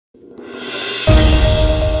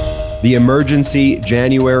The emergency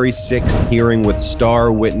January 6th hearing with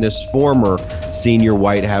star witness, former senior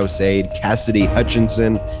White House aide Cassidy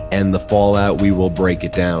Hutchinson, and the fallout. We will break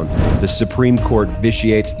it down. The Supreme Court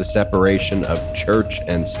vitiates the separation of church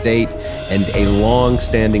and state, and a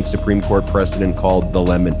long-standing Supreme Court precedent called the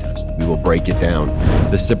Lemon Test. We will break it down.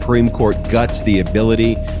 The Supreme Court guts the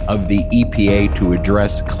ability of the EPA to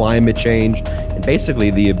address climate change, and basically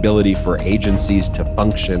the ability for agencies to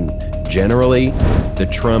function generally. The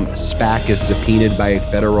Trump SPAC is subpoenaed by a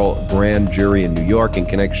federal grand jury in New York in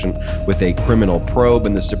connection with a criminal probe,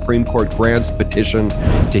 and the Supreme Court grants petition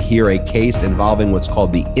to hear a case involving what's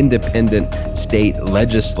called the independent state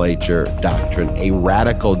legislature doctrine, a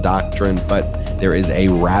radical doctrine, but there is a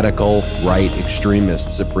radical right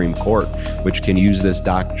extremist Supreme Court, which can use this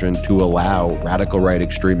doctrine to allow radical right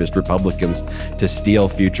extremist Republicans to steal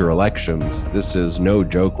future elections. This is no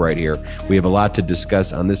joke right here. We have a lot to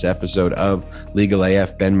discuss on this episode of Legal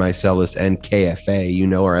AF. Ben Meiselas and KFA. You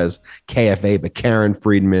know her as KFA, but Karen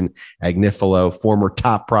Friedman Agnifilo, former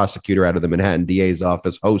top prosecutor out of the Manhattan DA's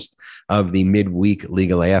office, host of the midweek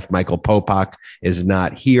Legal AF. Michael Popak is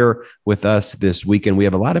not here with us this weekend. We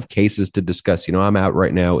have a lot of cases to discuss. You know, I'm out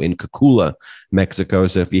right now in Cocula, Mexico.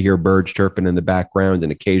 So if you hear birds chirping in the background,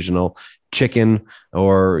 an occasional chicken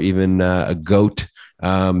or even a goat,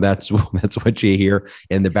 that's what you hear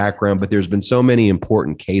in the background. But there's been so many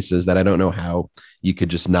important cases that I don't know how you could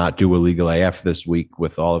just not do a Legal AF this week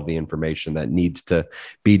with all of the information that needs to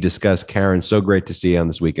be discussed. Karen, so great to see you on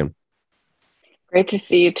this weekend. Great to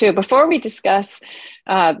see you too. Before we discuss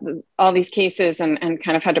all these cases and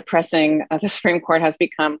kind of how depressing the Supreme Court has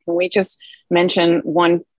become, can we just mention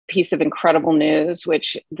one piece of incredible news,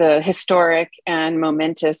 which the historic and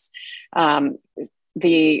momentous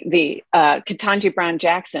Ketanji Brown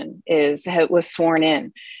Jackson was sworn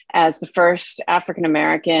in as the first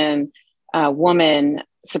African-American woman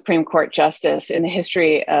Supreme Court justice in the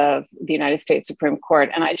history of the United States Supreme Court.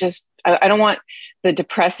 And I don't want the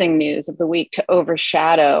depressing news of the week to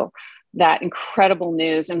overshadow that incredible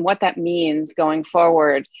news and what that means going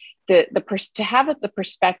forward. To have the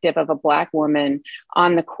perspective of a Black woman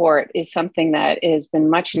on the court is something that has been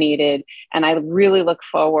much needed. And I really look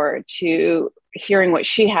forward to hearing what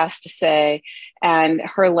she has to say and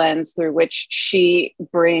her lens through which she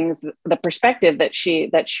brings the perspective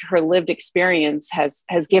that her lived experience has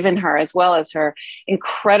given her, as well as her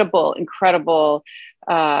incredible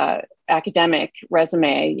academic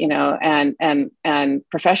resume, you know, and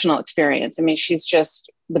professional experience. I mean, she's just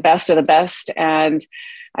the best of the best, and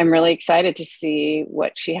I'm really excited to see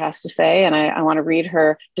what she has to say. And I want to read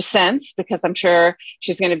her dissents, because I'm sure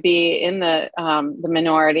she's going to be in the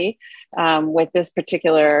minority with this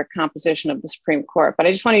particular composition of the Supreme Court. But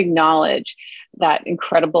I just want to acknowledge that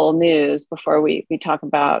incredible news before we talk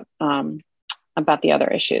about the other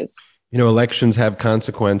issues. You know, elections have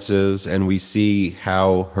consequences, and we see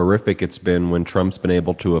how horrific it's been when Trump's been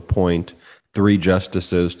able to appoint 3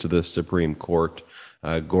 justices to the Supreme Court,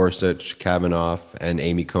 Gorsuch, Kavanaugh, and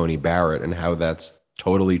Amy Coney Barrett, and how that's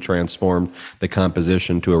totally transformed the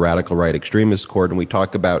composition to a radical right extremist court. And we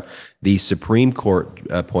talk about the Supreme Court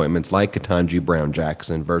appointments like Ketanji Brown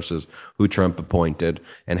Jackson versus who Trump appointed,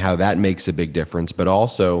 and how that makes a big difference. But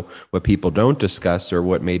also what people don't discuss, or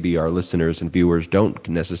what maybe our listeners and viewers don't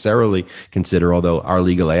necessarily consider, although our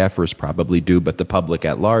legal AFers probably do, but the public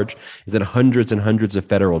at large, is that hundreds and hundreds of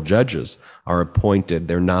federal judges are appointed.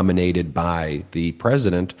 They're nominated by the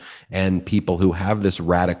president, and people who have this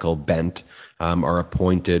radical bent are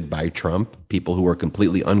appointed by Trump. People who are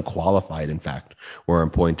completely unqualified, in fact, were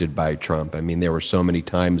appointed by Trump. I mean, there were so many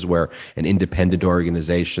times where an independent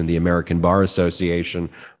organization, the American Bar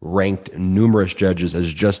Association, ranked numerous judges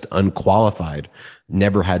as just unqualified,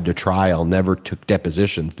 never had to trial, never took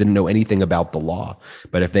depositions, didn't know anything about the law.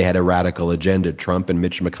 But if they had a radical agenda, Trump and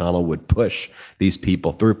Mitch McConnell would push these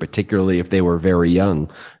people through, particularly if they were very young,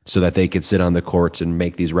 so that they could sit on the courts and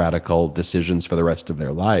make these radical decisions for the rest of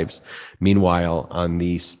their lives. Meanwhile, on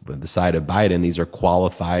the side of Biden, these are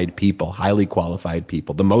qualified people, highly qualified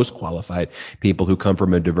people, the most qualified people who come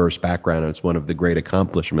from a diverse background. And it's one of the great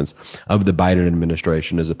accomplishments of the Biden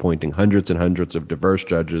administration, is appointing hundreds and hundreds of diverse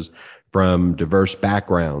judges from diverse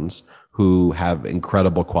backgrounds who have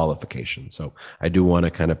incredible qualifications. So I do want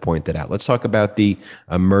to kind of point that out. Let's talk about the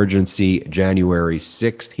emergency January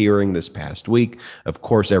 6th hearing this past week. Of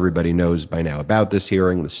course, everybody knows by now about this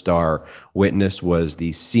hearing. The star witness was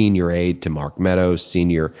the senior aide to Mark Meadows,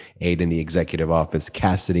 senior aide in the executive office,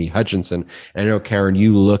 Cassidy Hutchinson. And I know, Karen,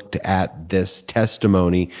 you looked at this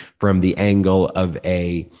testimony from the angle of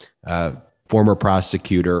a former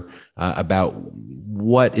prosecutor about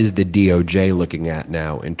what is the DOJ looking at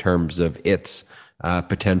now in terms of its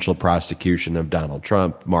potential prosecution of Donald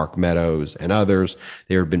Trump, Mark Meadows, and others.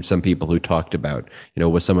 There have been some people who talked about,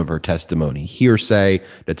 was some of her testimony hearsay?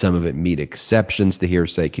 Did some of it meet exceptions to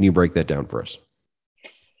hearsay? Can you break that down for us?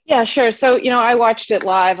 Yeah, sure. So, I watched it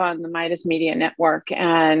live on the Midas Media Network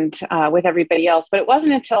and with everybody else, but it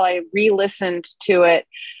wasn't until I re-listened to it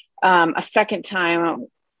a second time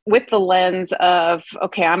with the lens of,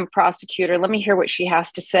 okay, I'm a prosecutor, let me hear what she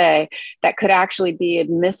has to say, that could actually be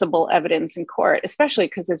admissible evidence in court, especially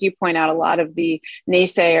because, as you point out, a lot of the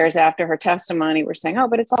naysayers after her testimony were saying, oh,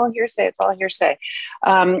 but it's all hearsay, it's all hearsay.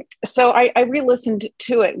 So I re-listened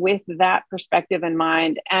to it with that perspective in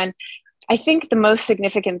mind. And I think the most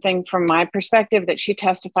significant thing from my perspective that she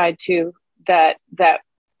testified to that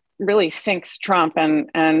really sinks Trump,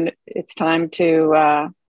 and it's time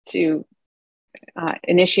to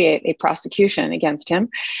initiate a prosecution against him,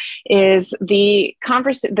 is the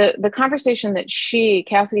conversation that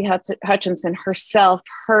Cassidy Hutchinson herself,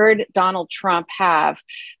 heard Donald Trump have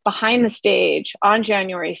behind the stage on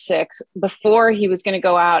January 6th, before he was going to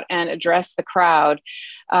go out and address the crowd.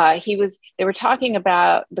 They were talking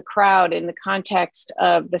about the crowd in the context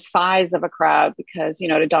of the size of a crowd, because,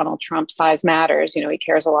 to Donald Trump, size matters. He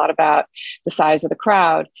cares a lot about the size of the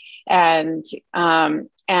crowd. And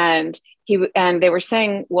they were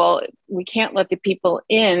saying, well, we can't let the people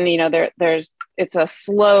in, it's a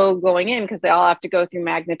slow going in because they all have to go through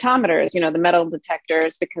magnetometers, the metal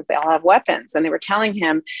detectors, because they all have weapons. And they were telling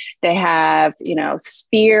him they have,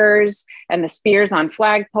 spears, and the spears on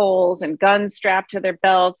flagpoles, and guns strapped to their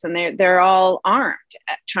belts, and they're all armed,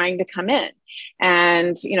 trying to come in.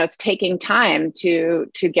 And, it's taking time to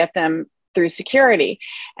get them through security.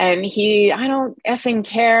 And I don't effing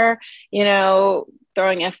care,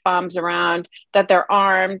 throwing F-bombs around, that they're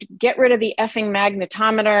armed. Get rid of the effing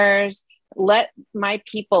magnetometers. Let my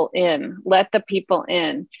people in. Let the people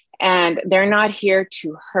in. And they're not here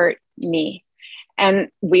to hurt me. And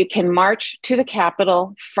we can march to the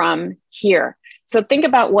Capitol from here. So think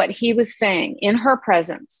about what he was saying in her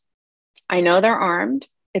presence. I know they're armed.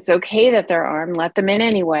 It's okay that they're armed. Let them in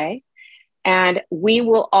anyway. And we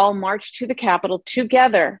will all march to the Capitol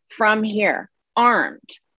together from here, armed.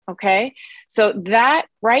 Okay, so that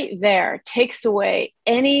right there takes away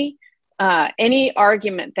any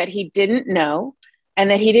argument that he didn't know,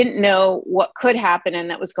 and that he didn't know what could happen and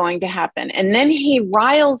that was going to happen. And then he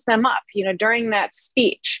riles them up, during that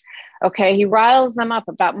speech. Okay, he riles them up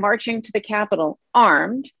about marching to the Capitol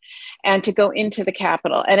armed and to go into the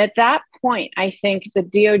Capitol. And at that point, I think the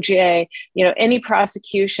DOJ, any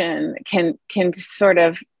prosecution can sort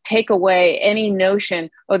of take away any notion,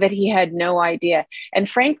 that he had no idea. And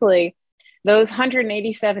frankly, those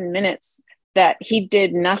 187 minutes that he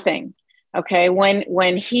did nothing, okay,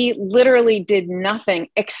 when he literally did nothing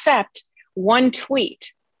except one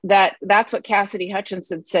tweet, that's what Cassidy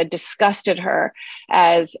Hutchinson said disgusted her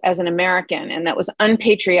as an American, and that was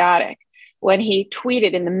unpatriotic. When he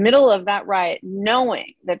tweeted in the middle of that riot,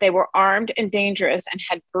 knowing that they were armed and dangerous and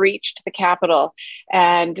had breached the Capitol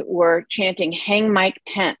and were chanting "Hang Mike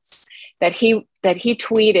Pence," that he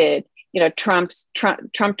tweeted, Trump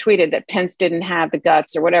tweeted that Pence didn't have the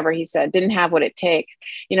guts, or whatever he said, didn't have what it takes.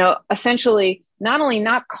 Essentially not only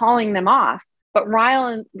not calling them off, but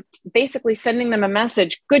basically sending them a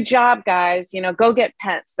message, good job, guys, go get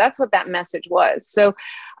Pence. That's what that message was. So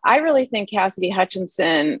I really think Cassidy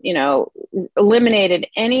Hutchinson, eliminated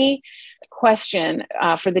any question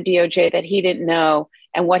for the DOJ that he didn't know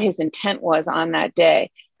and what his intent was on that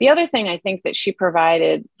day. The other thing I think that she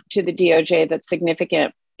provided to the DOJ that's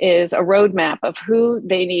significant is a roadmap of who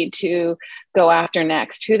they need to go after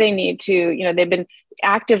next, who they need to, they've been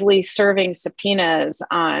actively serving subpoenas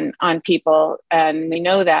on people. And we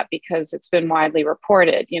know that because it's been widely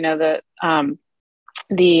reported.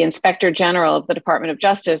 The Inspector General of the Department of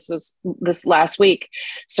Justice was this last week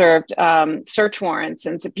served search warrants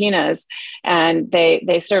and subpoenas, and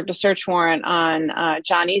they served a search warrant on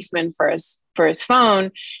John Eastman for his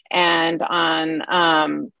phone, and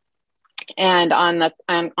on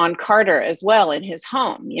Carter as well in his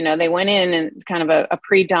home. They went in and kind of a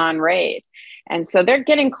pre-dawn raid. And so they're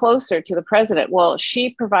getting closer to the president. Well,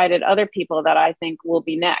 she provided other people that I think will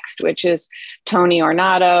be next, which is Tony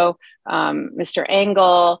Ornato, Mr.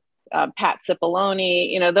 Engel, Pat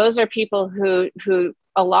Cipollone. Those are people who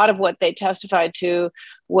a lot of what they testified to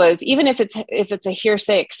was, even if it's a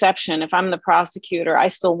hearsay exception, if I'm the prosecutor, I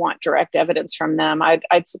still want direct evidence from them.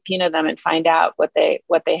 I'd subpoena them and find out what they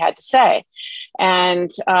had to say,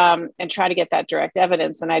 and try to get that direct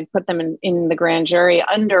evidence. And I'd put them in the grand jury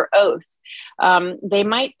under oath. They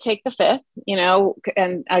might take the fifth,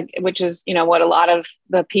 and which is what a lot of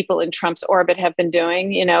the people in Trump's orbit have been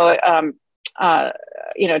doing.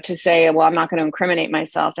 to say, well, I'm not going to incriminate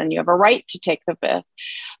myself, and you have a right to take the fifth.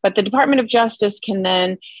 But the Department of Justice can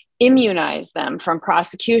then immunize them from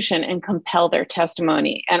prosecution and compel their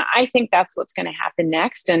testimony. And I think that's what's going to happen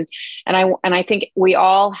next. And I think we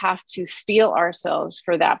all have to steel ourselves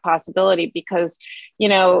for that possibility, because,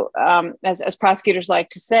 as prosecutors like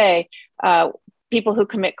to say, people who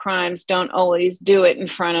commit crimes don't always do it in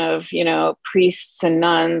front of, priests and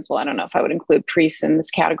nuns. Well, I don't know if I would include priests in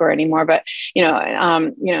this category anymore, but,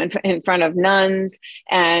 in front of nuns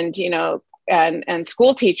and, and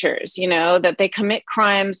school teachers, that they commit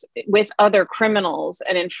crimes with other criminals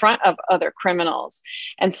and in front of other criminals.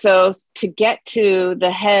 And so to get to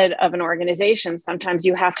the head of an organization, sometimes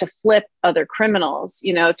you have to flip other criminals,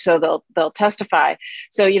 so they'll testify.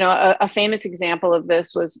 So, a famous example of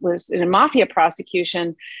this was in a mafia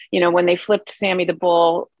prosecution, when they flipped Sammy the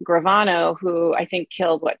Bull Gravano, who I think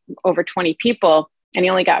killed over 20 people. And he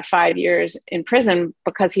only got 5 years in prison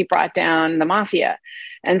because he brought down the mafia.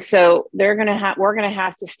 And so we're going to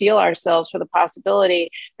have to steel ourselves for the possibility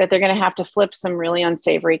that they're going to have to flip some really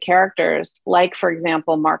unsavory characters, like, for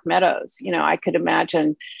example, Mark Meadows. I could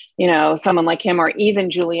imagine, someone like him, or even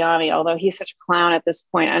Giuliani, although he's such a clown at this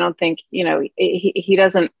point. I don't think, he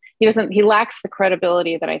lacks the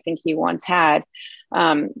credibility that I think he once had.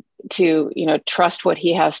 To trust what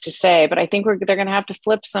he has to say. But I think they're going to have to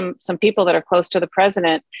flip some people that are close to the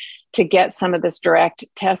president to get some of this direct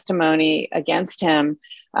testimony against him,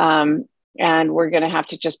 and we're going to have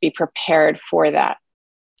to just be prepared for that.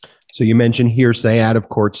 So you mentioned hearsay, out of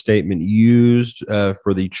court statement used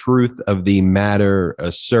for the truth of the matter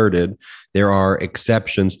asserted. There are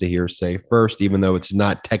exceptions to hearsay. First, even though it's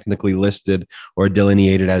not technically listed or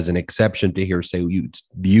delineated as an exception to hearsay, it's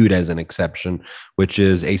viewed as an exception, which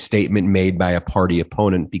is a statement made by a party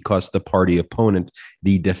opponent. Because the party opponent,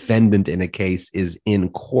 the defendant in a case, is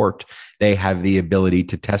in court, they have the ability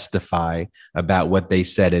to testify about what they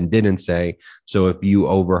said and didn't say. So if you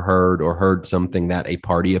overheard or heard something that a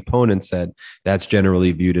party opponent said, that's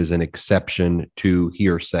generally viewed as an exception to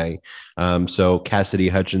hearsay. So Cassidy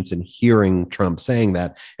Hutchinson hearing Trump saying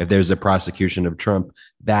that, if there's a prosecution of Trump,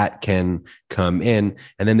 that can come in.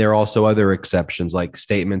 And then there are also other exceptions, like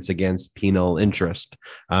statements against penal interest,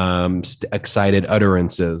 excited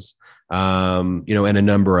utterances, and a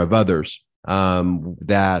number of others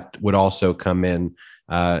that would also come in.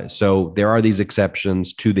 So there are these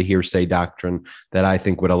exceptions to the hearsay doctrine that I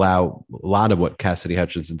think would allow a lot of what Cassidy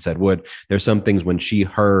Hutchinson said would. There's some things when she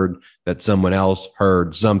heard that someone else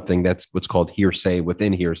heard something, that's what's called hearsay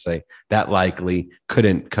within hearsay, that likely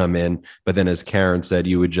couldn't come in. But then, as Karen said,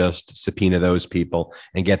 you would just subpoena those people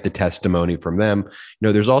and get the testimony from them.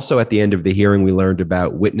 There's also, at the end of the hearing, we learned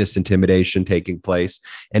about witness intimidation taking place,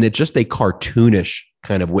 and it's just a cartoonish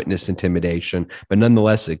kind of witness intimidation, but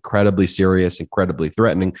nonetheless incredibly serious, incredibly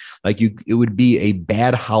threatening. It would be a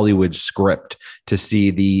bad Hollywood script to see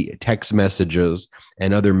the text messages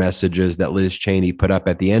and other messages that Liz Cheney put up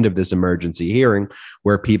at the end of this emergency hearing,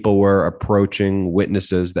 where people were approaching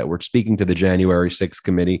witnesses that were speaking to the January 6th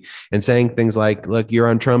committee and saying things like, look, you're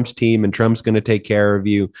on Trump's team and Trump's going to take care of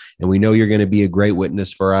you. And we know you're going to be a great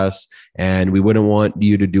witness for us. And we wouldn't want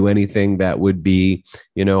you to do anything that would be,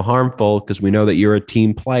 harmful, because we know that you're a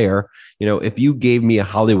team player. If you gave me a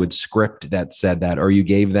Hollywood script that said that, or you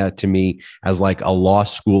gave that to me as like a law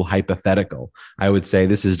school hypothetical, I would say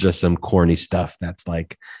this is just some corny stuff that's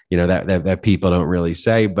like, that people don't really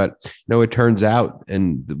say. But, it turns out,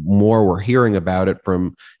 and the more we're hearing about it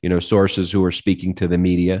from, sources who are speaking to the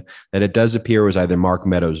media, that it does appear it was either Mark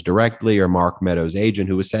Meadows directly or Mark Meadows' agent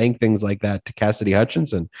who was saying things like that to Cassidy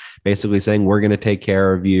Hutchinson, basically saying, we're going to take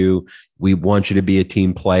care of you. We want you to be a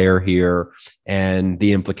team player here. And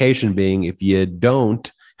the implication being, if you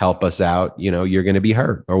don't help us out, you're going to be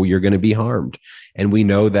hurt or you're going to be harmed. And we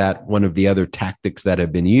know that one of the other tactics that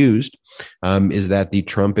have been used is that the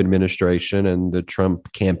Trump administration and the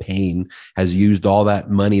Trump campaign has used all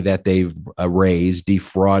that money that they've raised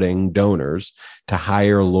defrauding donors to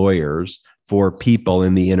hire lawyers for people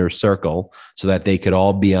in the inner circle so that they could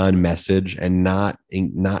all be on message and not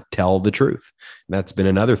tell the truth. And that's been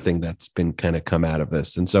another thing that's been kind of come out of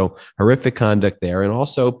this. And so horrific conduct there, and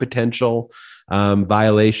also potential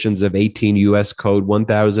violations of 18 U.S. Code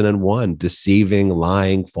 1001, deceiving,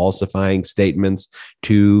 lying, falsifying statements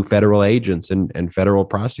to federal agents and federal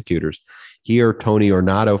prosecutors. Here, Tony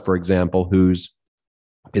Ornato, for example, who's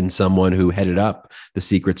been someone who headed up the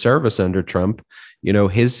Secret Service under Trump,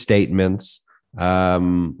 his statements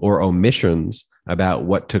or omissions about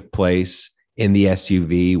what took place in the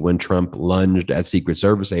SUV when Trump lunged at Secret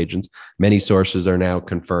Service agents. Many sources are now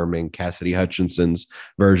confirming Cassidy Hutchinson's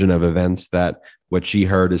version of events, that what she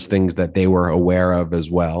heard is things that they were aware of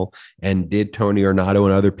as well. And did Tony Ornato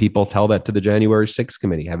and other people tell that to the January 6th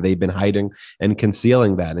committee? Have they been hiding and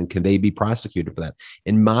concealing that? And can they be prosecuted for that?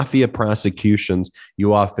 In mafia prosecutions,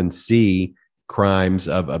 you often see crimes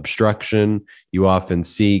of obstruction. You often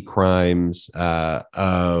see crimes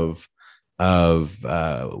of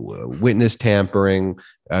witness tampering,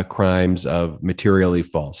 crimes of materially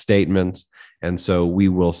false statements. And so we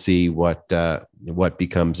will see what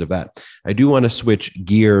becomes of that. I do want to switch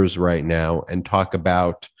gears right now and talk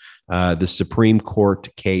about the Supreme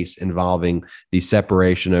Court case involving the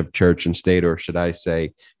separation of church and state, or should I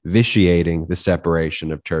say, vitiating the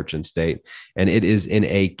separation of church and state. And it is in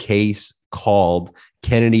a case called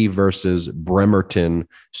Kennedy versus Bremerton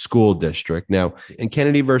School District. Now, in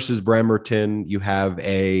Kennedy versus Bremerton, you have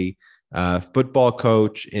a football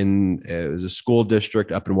coach in a school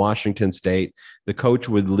district up in Washington State. The coach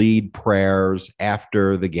would lead prayers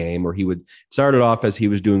after the game, or he would start it off as he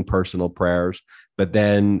was doing personal prayers, but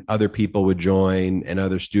then other people would join and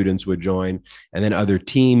other students would join, and then other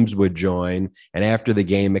teams would join. And after the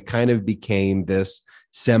game, it kind of became this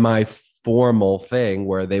semi-formal thing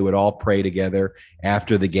where they would all pray together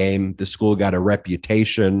after the game. The school got a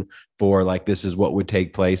reputation for, like, this is what would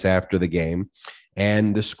take place after the game.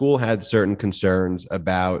 And the school had certain concerns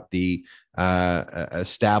about the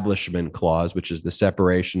establishment clause, which is the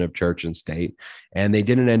separation of church and state. And they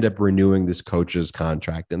didn't end up renewing this coach's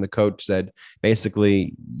contract. And the coach said,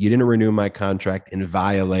 basically, you didn't renew my contract in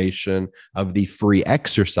violation of the free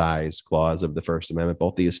exercise clause of the First Amendment.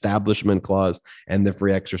 Both the establishment clause and the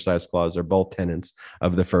free exercise clause are both tenets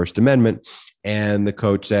of the First Amendment. And the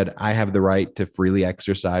coach said, I have the right to freely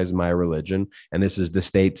exercise my religion. And this is the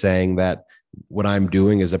state saying that what I'm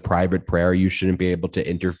doing is a private prayer. You shouldn't be able to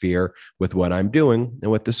interfere with what I'm doing.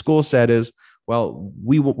 And what the school said is, well,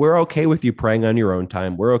 we're okay with you praying on your own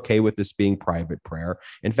time. We're okay with this being private prayer.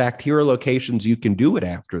 In fact, here are locations you can do it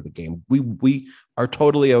after the game. We are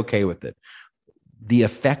totally okay with it. The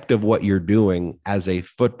effect of what you're doing as a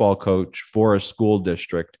football coach for a school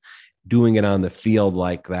district, doing it on the field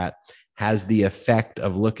like that, has the effect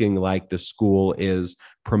of looking like the school is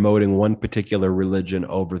promoting one particular religion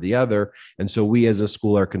over the other. And so we as a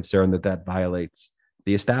school are concerned that that violates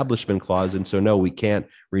the establishment clause. And so, no, we can't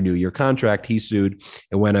renew your contract. He sued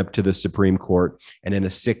and went up to the Supreme Court. And in a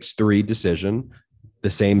 6-3 decision,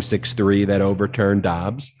 the same 6-3 that overturned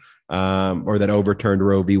Dobbs, or that overturned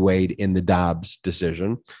Roe v. Wade in the Dobbs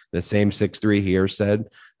decision, the same 6-3 here said,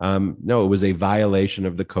 no, it was a violation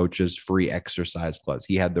of the coach's free exercise clause.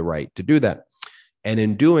 He had the right to do that. And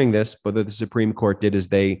in doing this, what the Supreme Court did is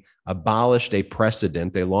they abolished a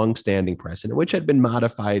precedent, a longstanding precedent, which had been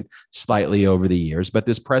modified slightly over the years. But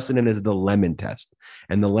this precedent is the Lemon test.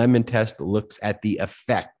 And the Lemon test looks at the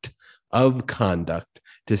effect of conduct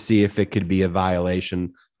to see if it could be a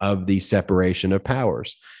violation of the separation of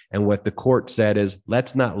powers. And what the court said is,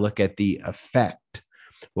 let's not look at the effect.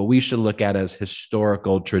 What we should look at as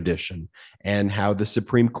historical tradition and how the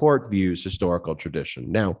Supreme Court views historical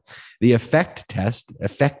tradition. Now, the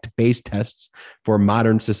effect-based tests for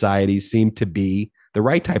modern societies seem to be the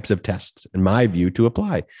right types of tests, in my view, to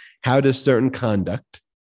apply. How does certain conduct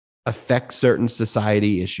affect certain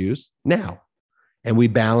society issues now? And we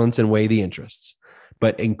balance and weigh the interests.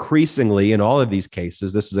 But increasingly, in all of these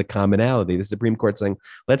cases, this is a commonality. The Supreme Court saying,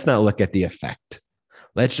 let's not look at the effect.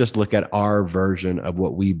 Let's just look at our version of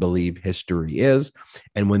what we believe history is.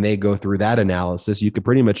 And when they go through that analysis, you could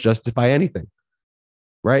pretty much justify anything,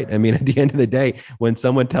 right? I mean, at the end of the day, when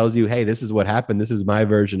someone tells you, hey, this is what happened, this is my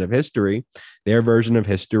version of history, their version of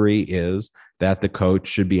history is that the coach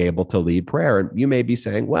should be able to lead prayer. And you may be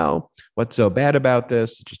saying, well, what's so bad about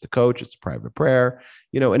this? It's just a coach, it's a private prayer,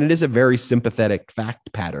 and it is a very sympathetic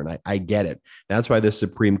fact pattern. I get it. That's why the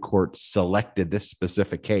Supreme Court selected this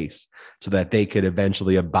specific case so that they could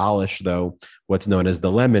eventually abolish, though, what's known as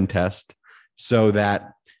the Lemon test, so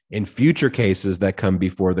that in future cases that come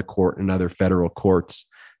before the court and other federal courts,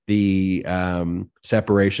 the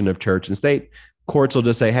separation of church and state, courts will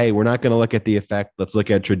just say, hey, we're not going to look at the effect. Let's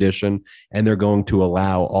look at tradition. And they're going to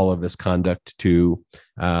allow all of this conduct to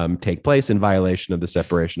take place in violation of the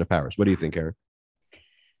separation of powers. What do you think, Erin?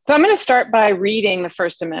 So I'm going to start by reading the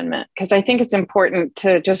First Amendment, because I think it's important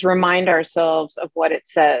to just remind ourselves of what it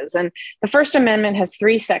says. And the First Amendment has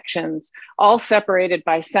 3 sections, all separated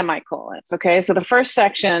by semicolons. Okay, so the first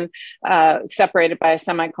section, separated by a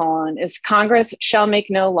semicolon, is Congress shall make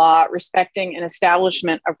no law respecting an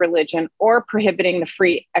establishment of religion or prohibiting the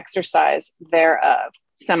free exercise thereof.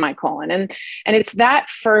 semicolon. And it's that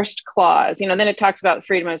first clause, then it talks about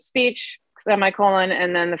freedom of speech, semicolon,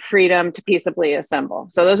 and then the freedom to peaceably assemble.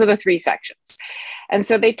 So those are the three sections. And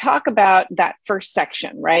so they talk about that first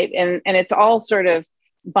section, right? And it's all sort of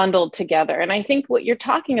bundled together. And I think what you're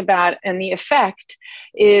talking about and the effect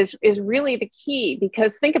is really the key,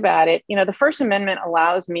 because think about it, the First Amendment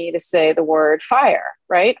allows me to say the word fire,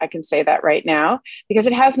 right? I can say that right now because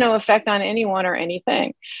it has no effect on anyone or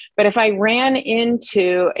anything. But if I ran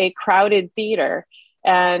into a crowded theater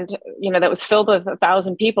and, that was filled with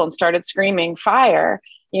 1,000 people and started screaming fire,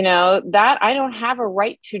 that I don't have a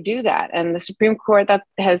right to do that. And the Supreme Court that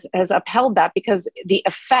has upheld that because the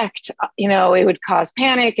effect, it would cause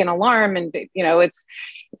panic and alarm, and, it's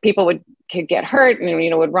people could get hurt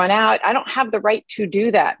and, would run out. I don't have the right to do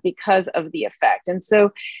that because of the effect. And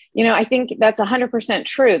so, I think that's 100%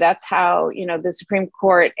 true. That's how, the Supreme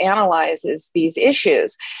Court analyzes these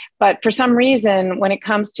issues. But for some reason, when it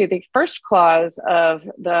comes to the first clause of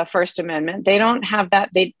the First Amendment, they don't have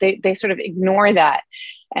that. They sort of ignore that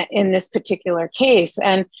in this particular case.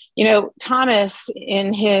 And, Thomas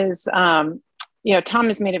in his,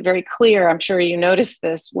 Thomas made it very clear, I'm sure you noticed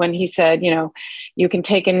this, when he said, you can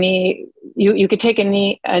take a knee, you could take a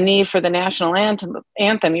knee for the national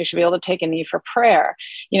anthem, you should be able to take a knee for prayer.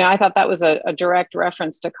 I thought that was a direct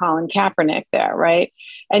reference to Colin Kaepernick there, right?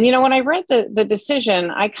 And, when I read the decision,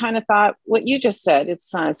 I kind of thought what you just said,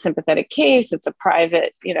 it's not a sympathetic case, it's a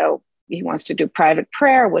private, he wants to do private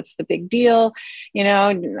prayer. What's the big deal?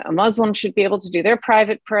 A Muslim should be able to do their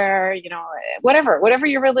private prayer, whatever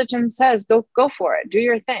your religion says, go for it, do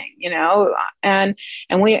your thing,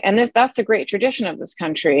 that's a great tradition of this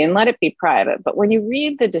country, and let it be private. But when you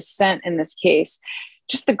read the dissent in this case,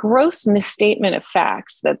 just the gross misstatement of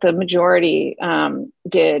facts that the majority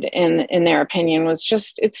did in their opinion was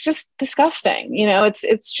it's just disgusting.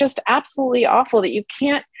 It's just absolutely awful that you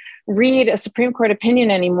can't read a Supreme Court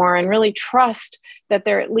opinion anymore and really trust that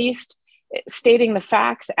they're at least stating the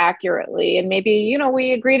facts accurately. And maybe,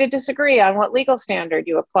 we agree to disagree on what legal standard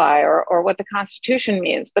you apply or what the Constitution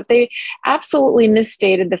means, but they absolutely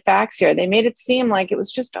misstated the facts here. They made it seem like it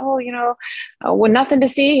was just, nothing to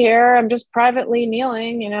see here. I'm just privately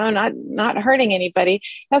kneeling, not hurting anybody.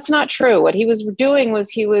 That's not true. What he was doing was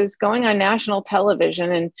he was going on national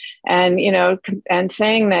television and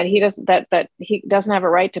saying that he doesn't have a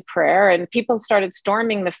right to prayer. And people started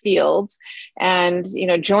storming the fields and,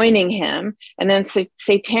 joining him. And then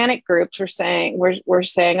satanic groups were saying,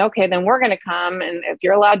 okay, then we're going to come. And if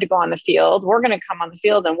you're allowed to go on the field, we're going to come on the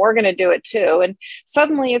field and we're going to do it too. And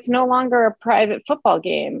suddenly it's no longer a private football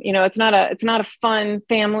game. It's not a fun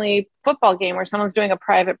family football game where someone's doing a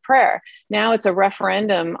private prayer. Now it's a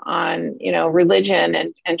referendum on, religion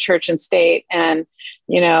and church and state, and,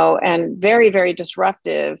 and very, very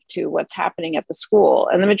disruptive to what's happening at the school.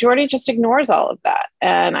 And the majority just ignores all of that.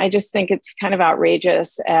 And I just think it's kind of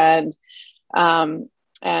outrageous. And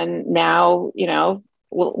now,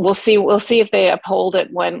 we'll see if they uphold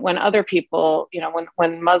it when other people,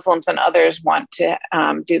 when Muslims and others want to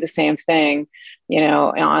do the same thing,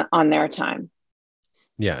 on their time.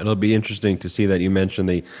 Yeah, it'll be interesting to see that. You mentioned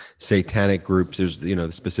the satanic groups. There's,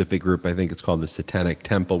 the specific group, I think it's called the Satanic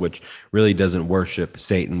Temple, which really doesn't worship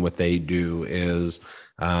Satan. What they do is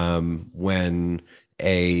when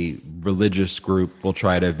a religious group will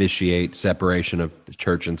try to vitiate separation of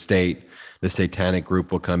church and state, the satanic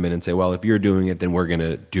group will come in and say, well, if you're doing it, then we're going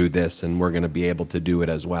to do this and we're going to be able to do it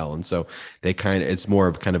as well. And so it's more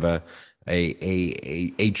of kind of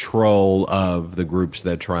a troll of the groups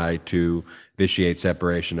that try to vitiate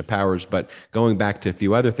separation of powers. But going back to a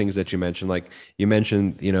few other things that you mentioned, like you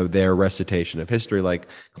mentioned, their recitation of history, like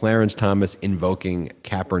Clarence Thomas invoking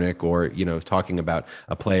Kaepernick, or, talking about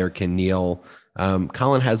a player can kneel.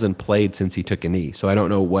 Colin hasn't played since he took a knee, so I don't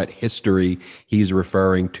know what history he's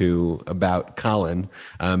referring to about Colin,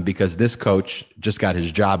 because this coach just got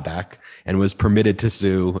his job back and was permitted to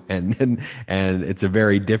sue, and it's a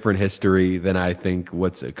very different history than I think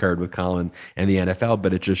what's occurred with Colin and the NFL,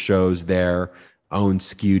 but it just shows their own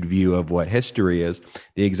skewed view of what history is.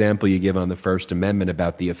 The example you give on the First Amendment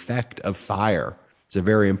about the effect of fire, it's a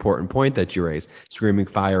very important point that you raise, screaming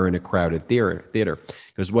fire in a crowded theater.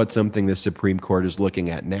 Because what's something the Supreme Court is looking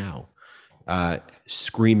at now?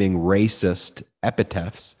 Screaming racist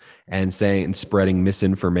epithets and spreading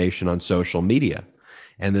misinformation on social media.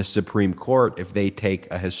 And the Supreme Court, if they take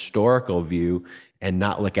a historical view and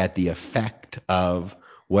not look at the effect of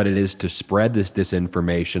what it is to spread this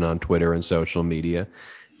disinformation on Twitter and social media,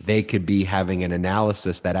 they could be having an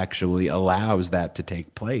analysis that actually allows that to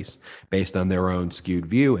take place based on their own skewed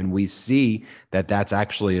view. And we see that that's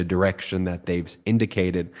actually a direction that they've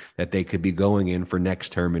indicated that they could be going in for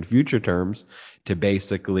next term and future terms, to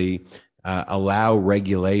basically allow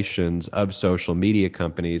regulations of social media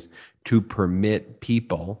companies to permit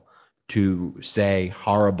people to say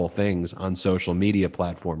horrible things on social media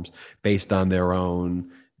platforms based on their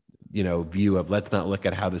own view of, let's not look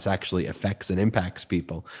at how this actually affects and impacts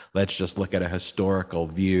people. Let's just look at a historical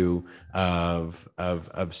view of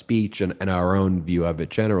speech and our own view of it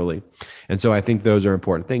generally. And so I think those are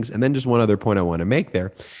important things. And then just one other point I want to make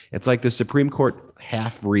there. It's like the Supreme Court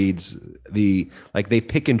half reads like they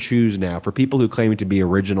pick and choose now for people who claim to be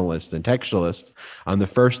originalist and textualist. On the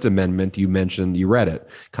First Amendment, you read it.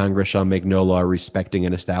 Congress shall make no law respecting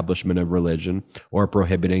an establishment of religion or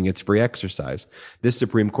prohibiting its free exercise. This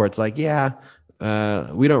Supreme Court's like, we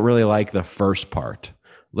don't really like the first part.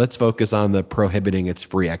 Let's focus on the prohibiting its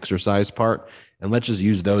free exercise part. And let's just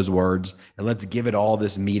use those words and let's give it all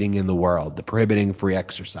this meaning in the world, the prohibiting free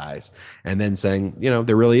exercise. And then saying,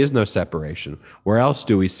 there really is no separation. Where else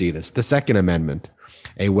do we see this? The Second Amendment,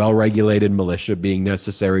 a well-regulated militia being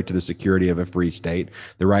necessary to the security of a free state,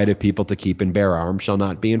 the right of people to keep and bear arms shall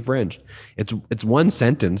not be infringed. It's one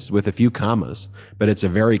sentence with a few commas, but it's a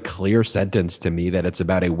very clear sentence to me that it's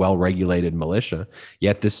about a well-regulated militia.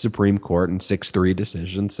 Yet this Supreme Court in 6-3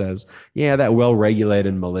 decision says, that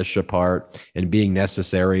well-regulated militia part and being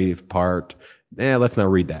necessary part, let's not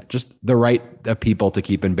read that. Just the right of people to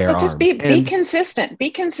keep and bear arms. Just be consistent. Be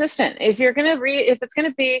consistent. If you're going to read, if it's going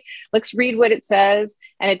to be, let's read what it says,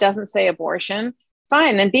 and it doesn't say abortion,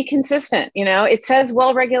 fine, then be consistent. It says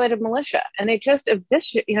well-regulated militia, and they just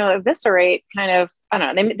eviscerate kind of, I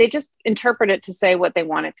don't know, they just interpret it to say what they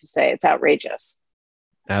want it to say. It's outrageous.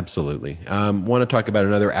 Absolutely. Want to talk about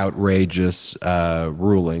another outrageous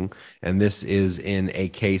ruling, and this is in a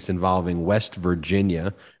case involving West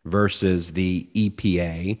Virginia versus the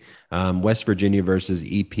EPA. West Virginia versus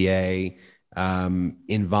EPA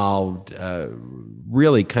involved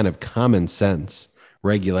really kind of common sense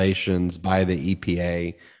regulations by the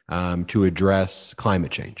EPA to address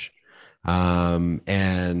climate change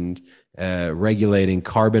and regulating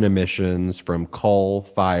carbon emissions from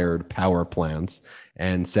coal-fired power plants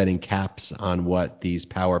and setting caps on what these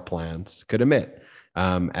power plants could emit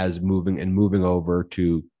as moving over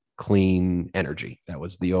to clean energy. That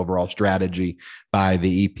was the overall strategy by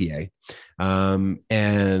the EPA.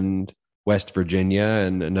 And West Virginia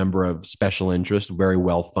and a number of special interests, very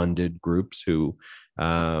well-funded groups who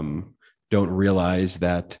don't realize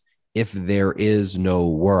that if there is no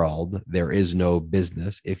world, there is no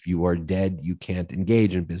business. If you are dead, you can't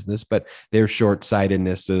engage in business. But their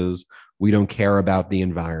short-sightedness is, we don't care about the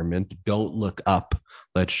environment. Don't look up.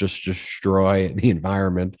 Let's just destroy the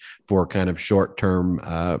environment for kind of short-term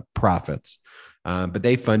profits. But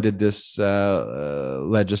they funded this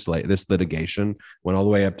this litigation, went all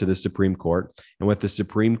the way up to the Supreme Court. And what the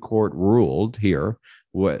Supreme Court ruled here,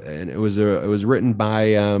 and it was written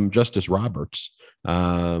by Justice Roberts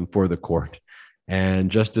for the court.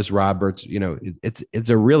 And Justice Roberts, it's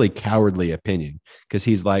a really cowardly opinion, because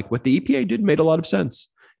he's like, what the EPA did made a lot of sense.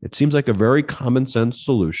 It seems like a very common sense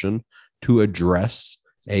solution to address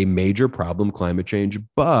a major problem, climate change,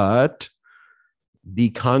 but the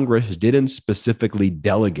Congress didn't specifically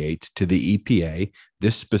delegate to the EPA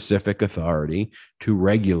this specific authority to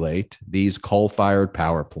regulate these coal-fired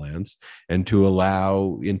power plants and to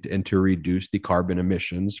allow and to reduce the carbon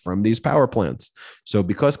emissions from these power plants. So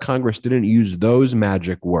because Congress didn't use those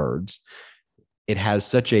magic words, it has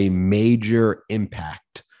such a major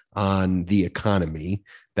impact on the economy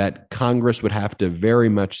that Congress would have to very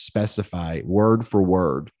much specify word for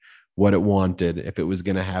word what it wanted if it was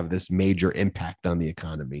going to have this major impact on the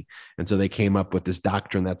economy. And so they came up with this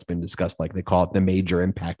doctrine that's been discussed, like they call it the major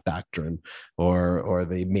impact doctrine or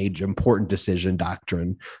the major important decision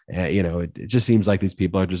doctrine. It just seems like these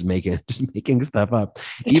people are just making stuff up.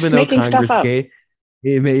 Even though Congress gave,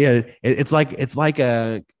 it's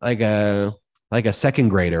like a second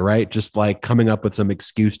grader, right? Just like coming up with some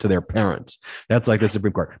excuse to their parents. That's like the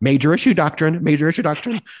Supreme Court. Major issue doctrine, right?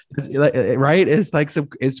 It's like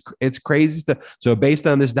it's crazy stuff. So based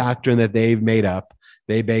on this doctrine that they've made up,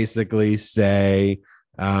 they basically say,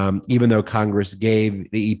 even though Congress gave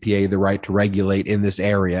the EPA the right to regulate in this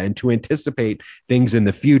area and to anticipate things in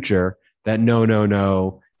the future, that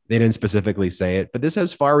no, they didn't specifically say it. But this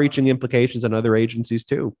has far-reaching implications on other agencies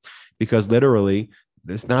too, because literally,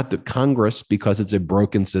 it's not the Congress, because it's a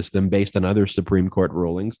broken system based on other Supreme Court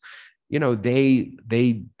rulings.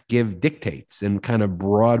 They give dictates and kind of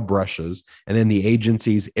broad brushes, and then the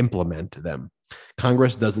agencies implement them.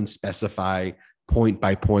 Congress doesn't specify point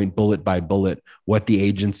by point, bullet by bullet, what the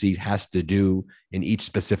agency has to do in each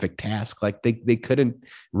specific task. Like they couldn't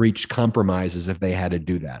reach compromises if they had to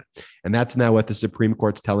do that. And that's now what the Supreme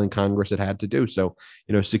Court's telling Congress it had to do. So,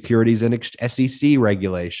 securities and SEC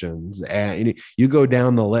regulations, and you go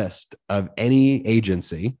down the list of any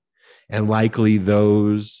agency, and likely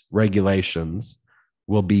those regulations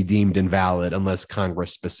will be deemed invalid unless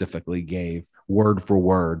Congress specifically gave word for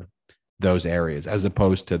word those areas, as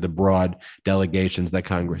opposed to the broad delegations that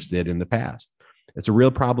Congress did in the past. It's a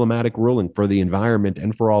real problematic ruling for the environment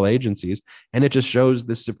and for all agencies, and it just shows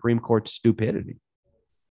the Supreme Court's stupidity.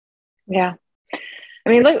 Yeah. I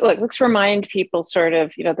mean, let's remind people sort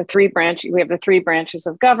of, we have the three branches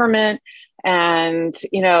of government, and,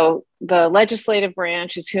 the legislative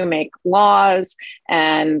branch is who make laws.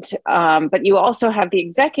 And, but you also have the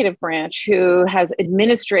executive branch who has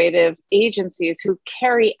administrative agencies who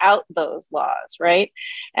carry out those laws. Right.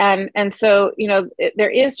 And so, there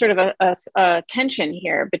is sort of a tension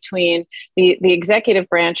here between the executive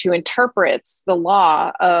branch who interprets the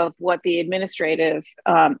law of what the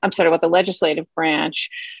what the legislative branch,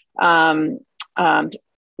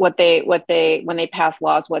 when they pass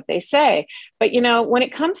laws, what they say. But, when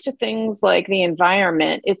it comes to things like the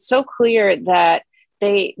environment, it's so clear that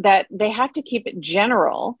they have to keep it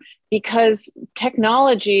general, because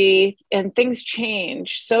technology and things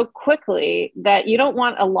change so quickly that you don't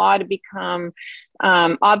want a law to become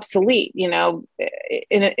obsolete,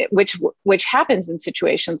 which happens in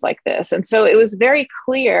situations like this. And so it was very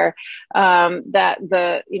clear that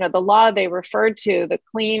the law they referred to, the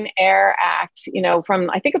Clean Air Act, from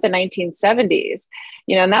I think of the 1970s,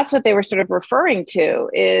 and that's what they were sort of referring to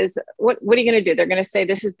is what are you going to do? They're going to say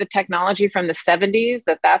this is the technology from the 70s,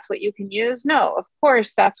 that's what you can use. No, of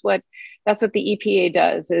course, that's what the EPA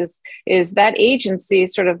does is that agency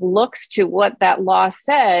sort of looks to what that law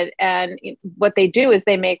said, and what they do is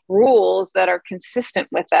they make rules that are consistent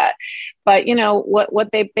with that. But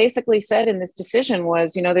what they basically said in this decision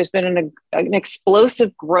was, there's been an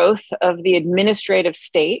explosive growth of the administrative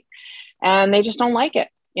state, and they just don't like it.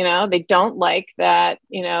 They don't like that,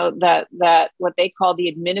 that what they call the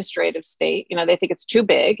administrative state, they think it's too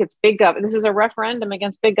big. It's big government. This is a referendum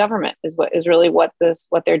against big government is really what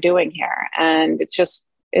they're doing here. And it's just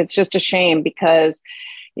a shame, because,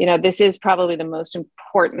 this is probably the most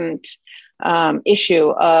important issue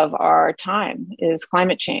of our time is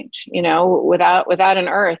climate change. Without an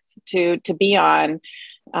Earth to be on,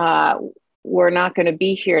 we're not going to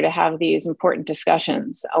be here to have these important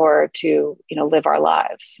discussions or to, live our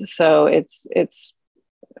lives. So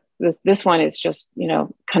this one is just,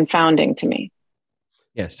 confounding to me.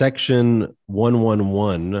 Yeah. Section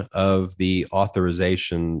 111 of the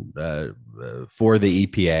authorization for the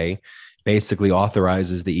EPA basically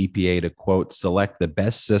authorizes the EPA to, quote, select the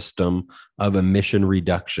best system of emission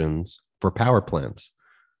reductions for power plants.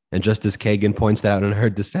 And Justice Kagan points out in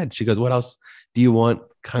her dissent, she goes, what else do you want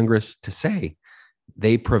Congress to say?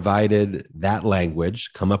 They provided that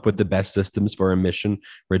language, come up with the best systems for emission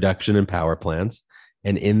reduction in power plants.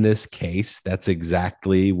 And in this case, that's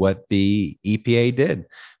exactly what the EPA did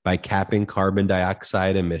by capping carbon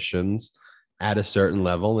dioxide emissions at a certain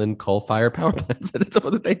level in coal-fired power plants.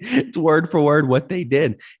 It's word for word what they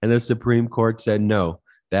did. And the Supreme Court said, no,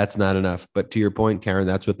 that's not enough. But to your point, Karen,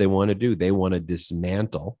 that's what they want to do. They want to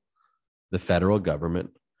dismantle the federal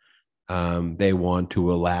government. They want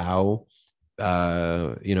to allow,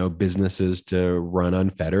 businesses to run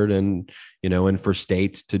unfettered and for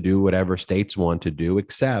states to do whatever states want to do,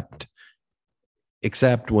 except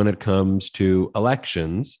when it comes to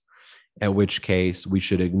elections, in which case we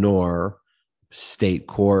should ignore state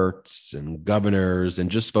courts and governors and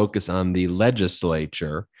just focus on the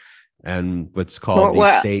legislature and what's called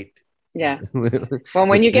the state. Yeah. Well,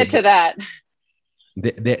 when you get to that,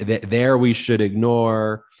 there we should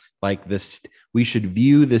ignore like this. We should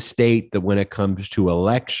view the state that when it comes to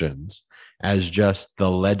elections as just the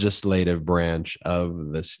legislative branch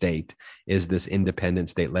of the state is this independent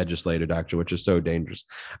state legislature doctrine, which is so dangerous.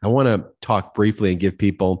 I want to talk briefly and give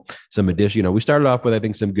people some addition. We started off with, I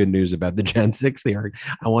think, some good news about the Gen 6 theory.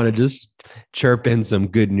 I want to just chirp in some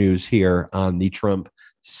good news here on the Trump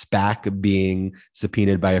SPAC being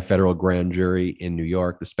subpoenaed by a federal grand jury in New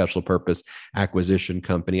York, the Special Purpose Acquisition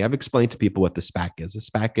Company. I've explained to people what the SPAC is. A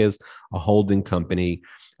SPAC is a holding company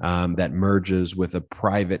that merges with a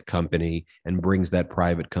private company and brings that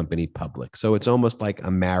private company public. So it's almost like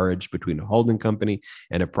a marriage between a holding company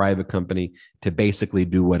and a private company to basically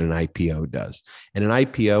do what an IPO does. And an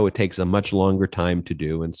IPO, it takes a much longer time to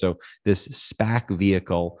do. And so this SPAC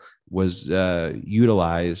vehicle was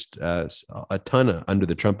utilized a ton under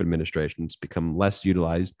the Trump administration. It's become less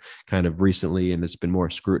utilized kind of recently, and it's been more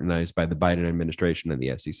scrutinized by the Biden administration and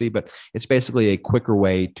the SEC. But it's basically a quicker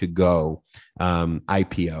way to go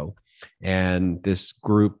IPO. And this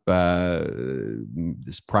group,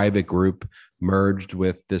 this private group, merged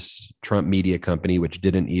with this Trump media company, which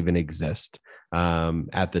didn't even exist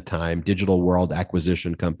at the time. Digital World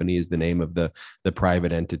Acquisition Company is the name of the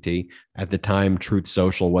private entity. At the time, Truth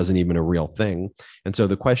Social wasn't even a real thing. And so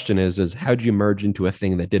the question is how do you merge into a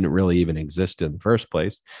thing that didn't really even exist in the first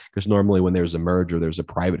place? Because normally when there's a merger, there's a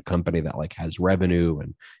private company that like has revenue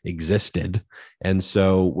and existed. And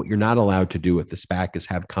so what you're not allowed to do with the SPAC is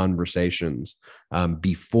have conversations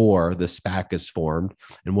before the SPAC is formed.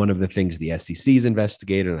 And one of the things the SEC is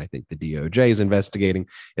investigating, and I think the DOJ is investigating,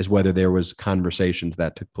 is whether there was conversations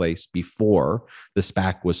that took place before the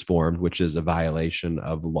SPAC was formed, which is a violation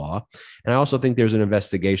of law. And I also think there's an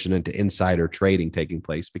investigation into insider trading taking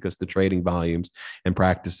place, because the trading volumes and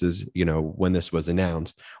practices, when this was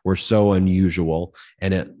announced, were so unusual,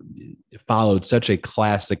 and it followed such a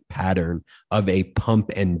classic pattern of a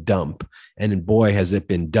pump and dump. And boy, has it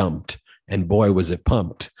been dumped. And boy, was it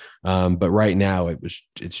pumped. But right now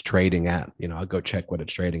it's trading at, I'll go check what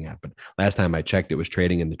it's trading at. But last time I checked, it was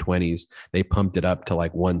trading in the 20s. They pumped it up to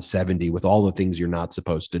like 170 with all the things you're not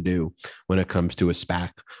supposed to do when it comes to a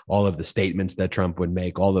SPAC. All of the statements that Trump would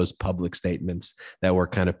make, all those public statements that were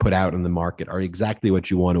kind of put out in the market are exactly what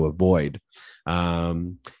you want to avoid.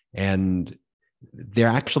 And there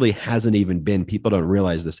actually hasn't even been, people don't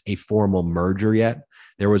realize this, a formal merger yet.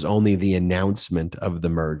 There was only the announcement of the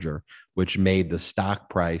merger, which made the stock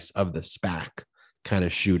price of the SPAC kind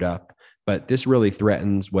of shoot up. But this really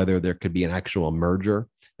threatens whether there could be an actual merger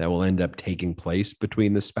that will end up taking place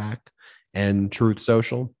between the SPAC and Truth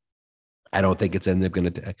Social. I don't think it's ended up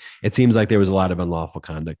going to. It seems like there was a lot of unlawful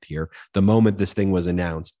conduct here. The moment this thing was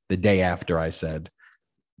announced, the day after, I said,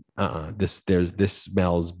 this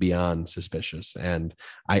smells beyond suspicious. And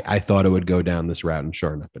I thought it would go down this route, and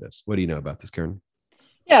sure enough it is. What do you know about this, Karen?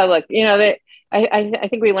 Yeah, look, I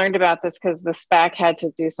think we learned about this because the SPAC had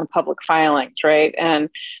to do some public filings, right? And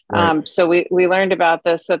right. So we learned about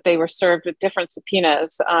this, that they were served with different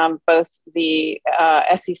subpoenas, both the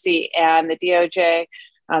SEC and the DOJ,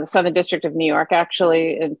 the Southern District of New York,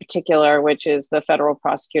 actually, in particular, which is the federal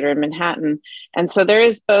prosecutor in Manhattan. And so there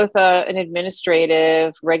is both an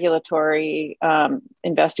administrative, regulatory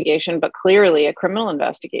investigation, but clearly a criminal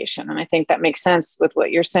investigation. And I think that makes sense with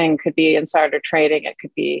what you're saying. Could be insider trading. It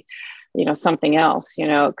could be, something else.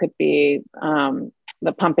 It could be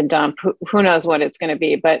the pump and dump. Who knows what it's going to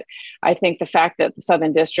be? But I think the fact that the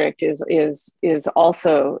Southern District is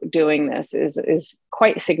also doing this is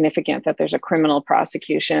quite significant. That there's a criminal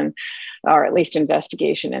prosecution, or at least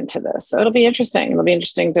investigation into this. So it'll be interesting. It'll be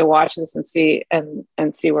interesting to watch this and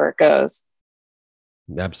see where it goes.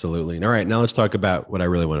 Absolutely. All right, now let's talk about what I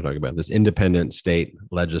really want to talk about: this independent state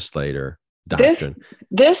legislator doctrine.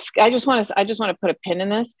 This I just want to put a pin in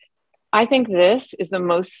this. I think this is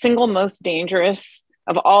the single most dangerous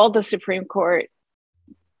of all the Supreme Court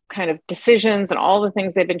kind of decisions and all the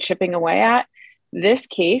things they've been chipping away at. This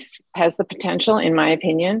case has the potential, in my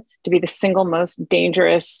opinion, to be the single most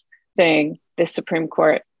dangerous thing this Supreme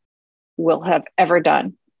Court will have ever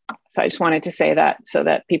done. So I just wanted to say that so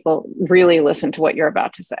that people really listen to what you're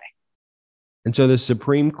about to say. And so the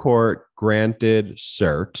Supreme Court granted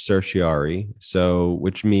certiorari,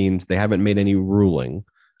 which means they haven't made any ruling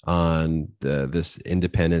on this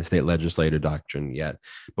independent state legislator doctrine yet.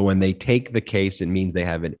 But when they take the case, it means they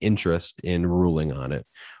have an interest in ruling on it.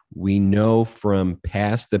 We know from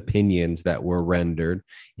past opinions that were rendered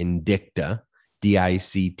in dicta,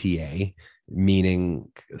 DICTA,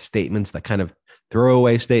 meaning statements that kind of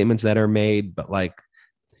throwaway statements that are made, but like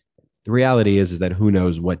the reality is that who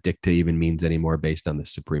knows what dicta even means anymore based on the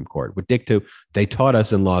Supreme Court. What dicta, they taught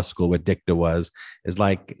us in law school, what dicta is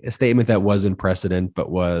like a statement that wasn't precedent, but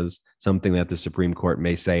was something that the Supreme Court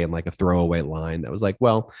may say in like a throwaway line that was like,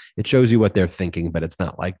 well, it shows you what they're thinking, but it's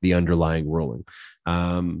not like the underlying ruling,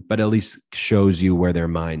 but at least shows you where their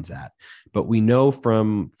mind's at. But we know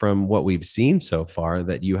from what we've seen so far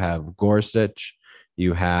that you have Gorsuch,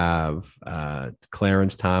 you have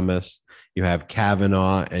Clarence Thomas, you have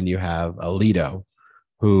Kavanaugh, and you have Alito,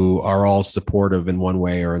 who are all supportive in one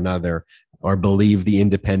way or another, or believe the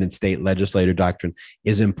independent state legislator doctrine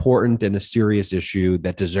is important and a serious issue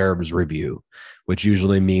that deserves review, which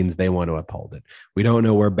usually means they want to uphold it. We don't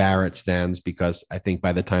know where Barrett stands because I think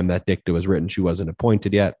by the time that dicta was written, she wasn't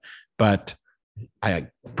appointed yet, but I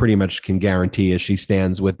pretty much can guarantee she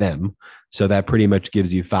stands with them. So that pretty much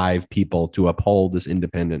gives you 5 people to uphold this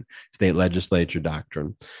independent state legislature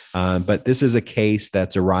doctrine. But this is a case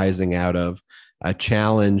that's arising out of a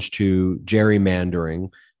challenge to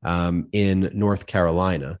gerrymandering in North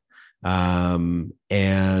Carolina. And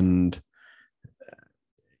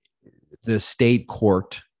the state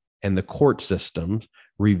court and the court system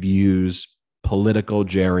reviews political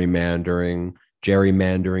gerrymandering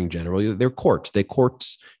generally. They're courts.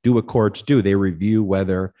 Courts do what courts do. They review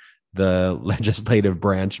whether the legislative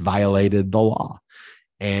branch violated the law.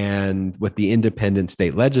 And what the independent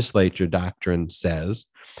state legislature doctrine says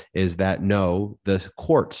is that no, the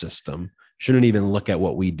court system shouldn't even look at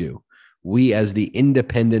what we do. We, as the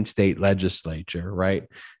independent state legislature, right,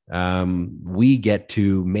 we get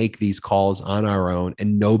to make these calls on our own,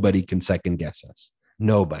 and nobody can second guess us.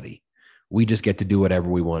 Nobody. We just get to do whatever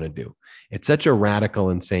we want to do. It's such a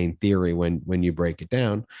radical, insane theory when you break it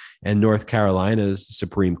down. And North Carolina's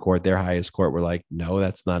Supreme Court, their highest court, were like, no,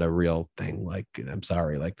 that's not a real thing. Like, I'm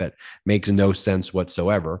sorry, like that makes no sense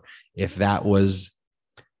whatsoever. If that was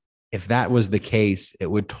the case, it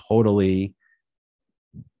would totally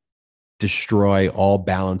destroy all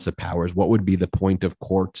balance of powers. What would be the point of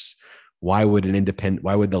courts? Why would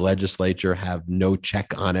the legislature have no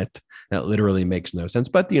check on it? That literally makes no sense.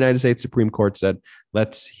 But the United States Supreme Court said,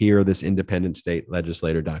 let's hear this independent state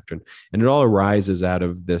legislator doctrine. And it all arises out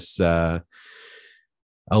of this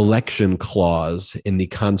election clause in the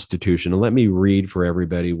Constitution. And let me read for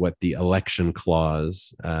everybody what the election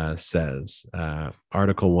clause says.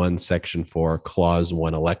 Article 1, Section 4, Clause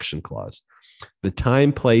 1, election clause. The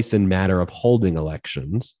time, place, and manner of holding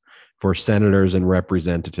elections for senators and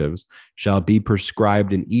representatives shall be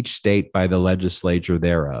prescribed in each state by the legislature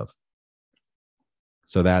thereof.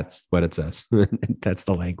 So that's what it says. That's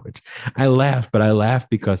the language. I laugh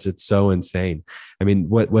because it's so insane. I mean,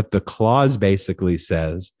 what the clause basically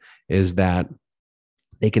says is that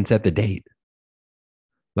they can set the date.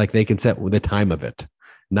 Like they can set the time of it.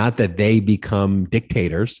 Not that they become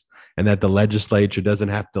dictators and that the legislature doesn't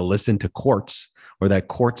have to listen to courts or that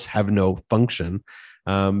courts have no function.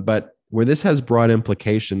 But where this has broad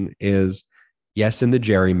implication is, yes, in the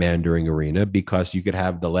gerrymandering arena, because you could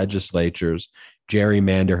have the legislatures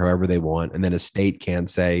gerrymander however they want, and then a state can't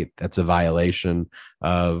say that's a violation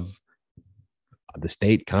of the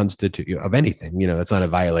state constitution of anything. It's not a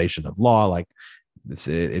violation of law. Like it's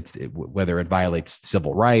whether it violates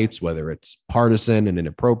civil rights, whether it's partisan and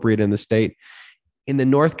inappropriate in the state. In the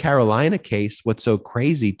North Carolina case, what's so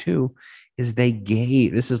crazy too is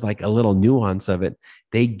this is like a little nuance of it.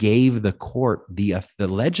 They gave the court, the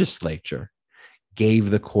legislature gave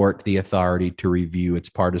the court the authority to review its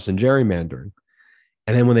partisan gerrymandering.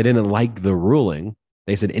 And then when they didn't like the ruling,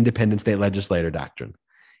 they said independent state legislator doctrine.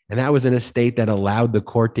 And that was in a state that allowed the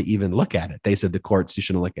court to even look at it. They said the courts, you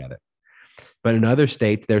shouldn't look at it. But in other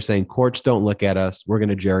states, they're saying courts don't look at us. We're going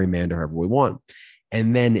to gerrymander however we want.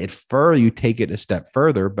 And then you take it a step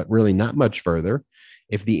further, but really not much further.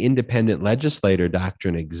 If the independent legislator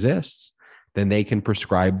doctrine exists, then they can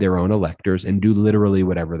prescribe their own electors and do literally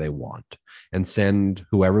whatever they want and send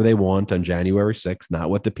whoever they want on January 6th, not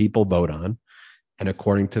what the people vote on. And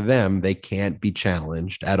according to them, they can't be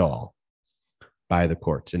challenged at all by the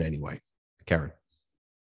courts in any way. Karen.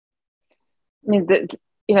 I mean,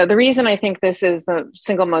 the reason I think this is the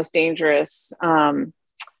single most dangerous,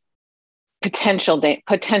 potentially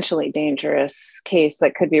dangerous case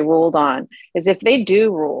that could be ruled on is if they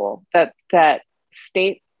do rule that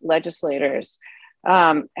state legislators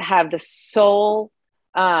have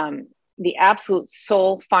the absolute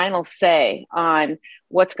sole final say on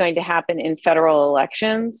what's going to happen in federal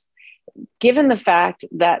elections, given the fact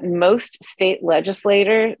that most state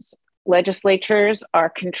legislatures are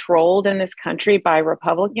controlled in this country by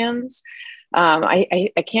Republicans.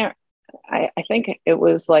 I think it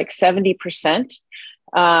was like 70%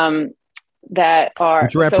 that are,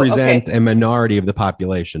 which represent a minority of the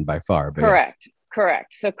population by far.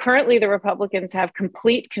 Correct. So currently the Republicans have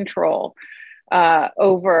complete control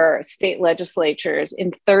over state legislatures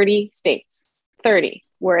in 30 states,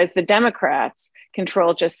 whereas the Democrats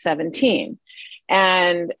control just 17.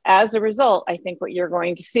 And as a result, I think what you're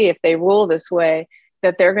going to see if they rule this way,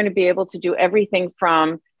 that they're going to be able to do everything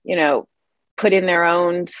from, put in their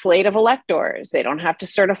own slate of electors. They don't have to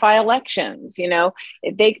certify elections. They're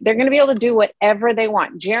going to be able to do whatever they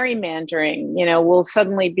want. Gerrymandering, will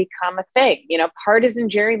suddenly become a thing. Partisan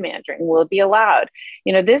gerrymandering will be allowed.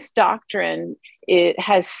 This doctrine, it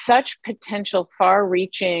has such potential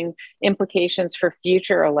far-reaching implications for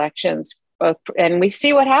future elections both, and we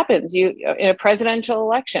see what happens. You in a presidential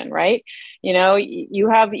election, right? You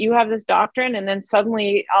have this doctrine, and then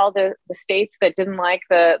suddenly all the states that didn't like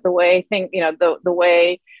the way the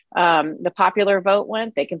way the popular vote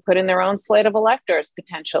went, they can put in their own slate of electors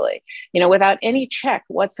potentially, without any check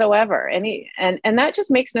whatsoever. And that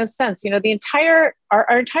just makes no sense.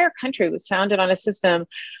 Our entire country was founded on a system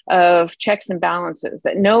of checks and balances,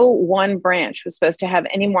 that no one branch was supposed to have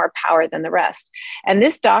any more power than the rest. And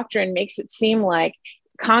this doctrine makes it seem like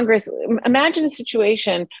Congress, imagine a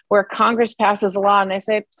situation where Congress passes a law and they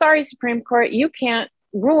say, sorry, Supreme Court, you can't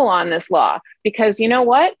rule on this law because you know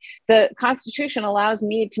what? The Constitution allows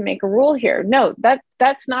me to make a rule here. No,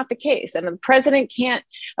 that's not the case. And the president can't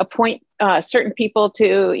appoint certain people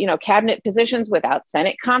to, cabinet positions without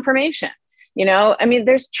Senate confirmation.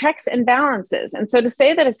 There's checks and balances. And so to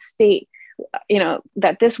say that a state,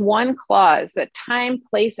 that this one clause, that time,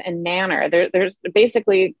 place, and manner, there's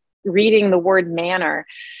basically reading the word manner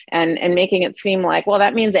and making it seem like, well,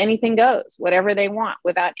 that means anything goes, whatever they want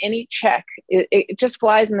without any check. It just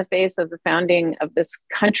flies in the face of the founding of this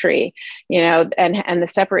country, and the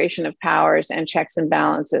separation of powers and checks and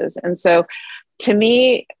balances. And so to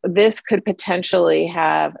me, this could potentially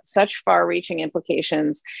have such far-reaching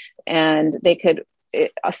implications, and they could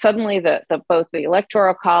suddenly both the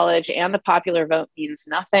Electoral College and the popular vote means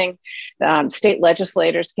nothing. State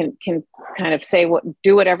legislators can kind of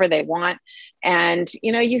do whatever they want, and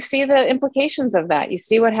you see the implications of that. You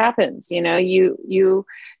see what happens. You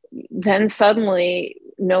then suddenly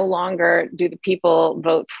no longer do the people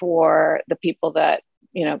vote for the people that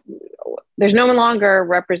there's no longer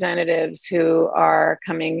representatives who are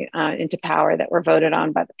coming into power that were voted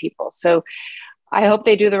on by the people. So I hope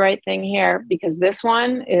they do the right thing here, because this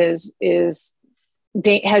one is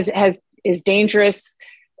dangerous,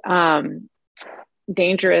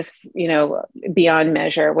 beyond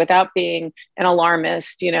measure. Without being an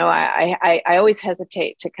alarmist, I always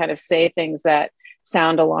hesitate to kind of say things that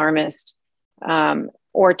sound alarmist,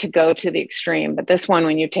 or to go to the extreme. But this one,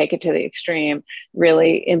 when you take it to the extreme,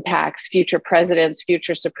 really impacts future presidents,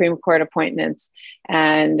 future Supreme Court appointments,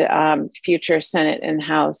 and future Senate and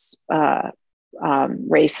House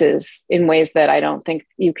races in ways that I don't think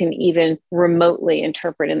you can even remotely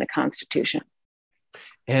interpret in the Constitution.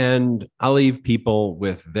 And I'll leave people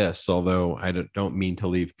with this, although I don't mean to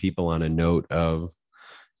leave people on a note of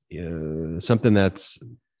something that's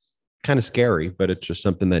kind of scary, but it's just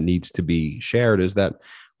something that needs to be shared, is that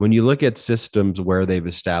when you look at systems where they've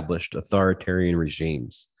established authoritarian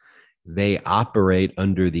regimes, they operate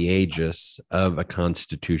under the aegis of a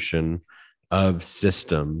constitution, of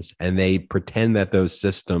systems, and they pretend that those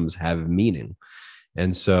systems have meaning.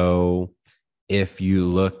 And so if you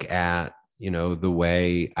look at, the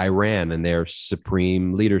way Iran and their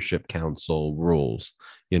Supreme Leadership Council rules,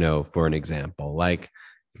 for an example, like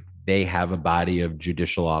they have a body of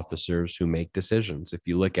judicial officers who make decisions. If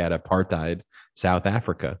you look at apartheid South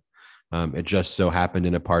Africa, it just so happened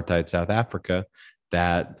in apartheid South Africa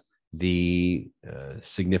that the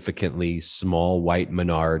significantly small white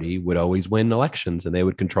minority would always win elections, and they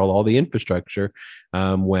would control all the infrastructure,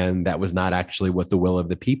 when that was not actually what the will of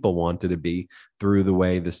the people wanted to be, through the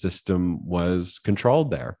way the system was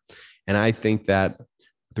controlled there. And I think that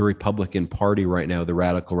the Republican Party right now, the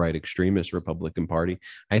radical right extremist Republican Party,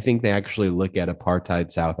 I think they actually look at apartheid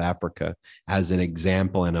South Africa as an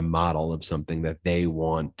example and a model of something that they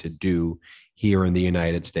want to do here in the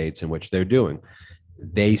United States, in which they're doing.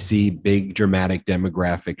 They see big dramatic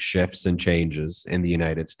demographic shifts and changes in the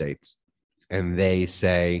United States. And they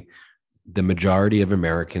say the majority of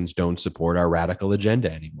Americans don't support our radical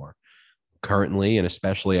agenda anymore. Currently, and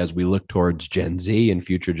especially as we look towards Gen Z and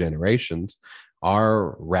future generations,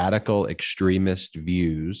 our radical extremist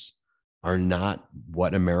views are not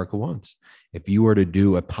what America wants. If you were to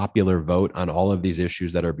do a popular vote on all of these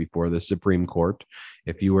issues that are before the Supreme Court,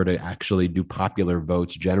 if you were to actually do popular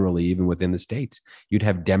votes generally, even within the states, you'd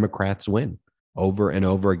have Democrats win over and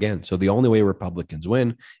over again. So the only way Republicans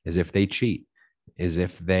win is if they cheat, is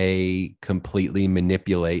if they completely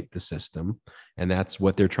manipulate the system. And that's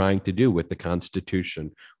what they're trying to do with the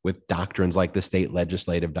Constitution, with doctrines like the state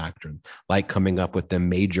legislative doctrine, like coming up with the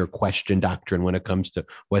major question doctrine when it comes to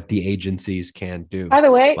what the agencies can do. By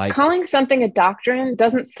the way, calling something a doctrine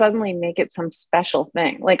doesn't suddenly make it some special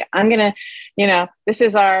thing. Like, I'm going to, this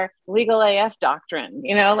is our legal AF doctrine,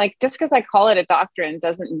 like just because I call it a doctrine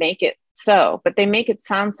doesn't make it so, but they make it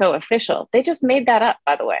sound so official. They just made that up,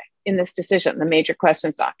 by the way, in this decision, the major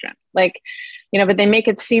questions doctrine. Like, but they make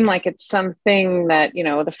it seem like it's something that,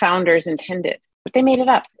 the founders intended, but they made it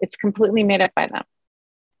up. It's completely made up by them.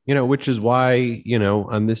 which is why,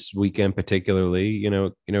 on this weekend particularly,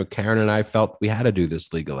 Karen and I felt we had to do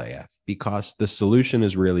this Legal AF because the solution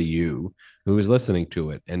is really you who is listening to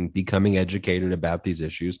it and becoming educated about these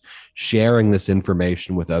issues, sharing this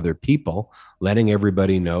information with other people, letting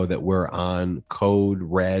everybody know that we're on code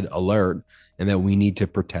red alert and that we need to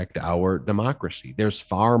protect our democracy. There's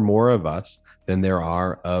far more of us than there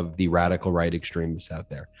are of the radical right extremists out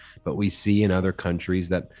there. But we see in other countries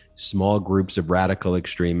that small groups of radical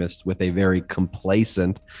extremists with a very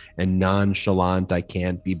complacent and nonchalant, I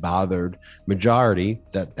can't be bothered majority,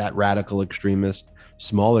 that radical extremist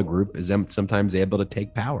smaller group is sometimes able to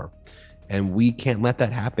take power. And we can't let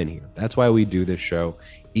that happen here. That's why we do this show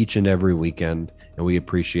each and every weekend. And we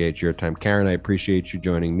appreciate your time. Karen, I appreciate you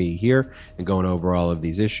joining me here and going over all of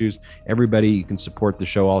these issues. Everybody, you can support the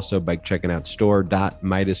show also by checking out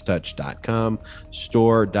store.MeidasTouch.com,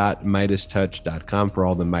 store.MeidasTouch.com for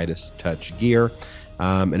all the Meidas Touch gear.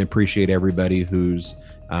 And appreciate everybody who's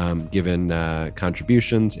given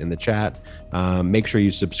contributions in the chat. Make sure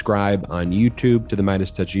you subscribe on YouTube to the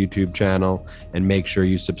Meidas Touch YouTube channel, and make sure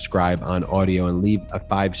you subscribe on audio and leave a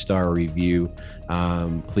 5-star review.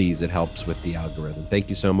 Please, it helps with the algorithm. Thank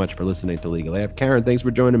you so much for listening to Legal AF. Karen, thanks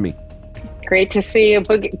for joining me. Great to see you.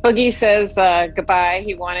 Boogie says goodbye.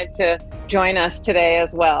 He wanted to join us today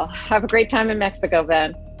as well. Have a great time in Mexico,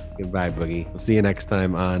 Ben. Goodbye, Boogie. We'll see you next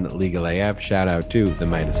time on Legal AF. Shout out to the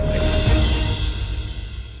Meidas Knights.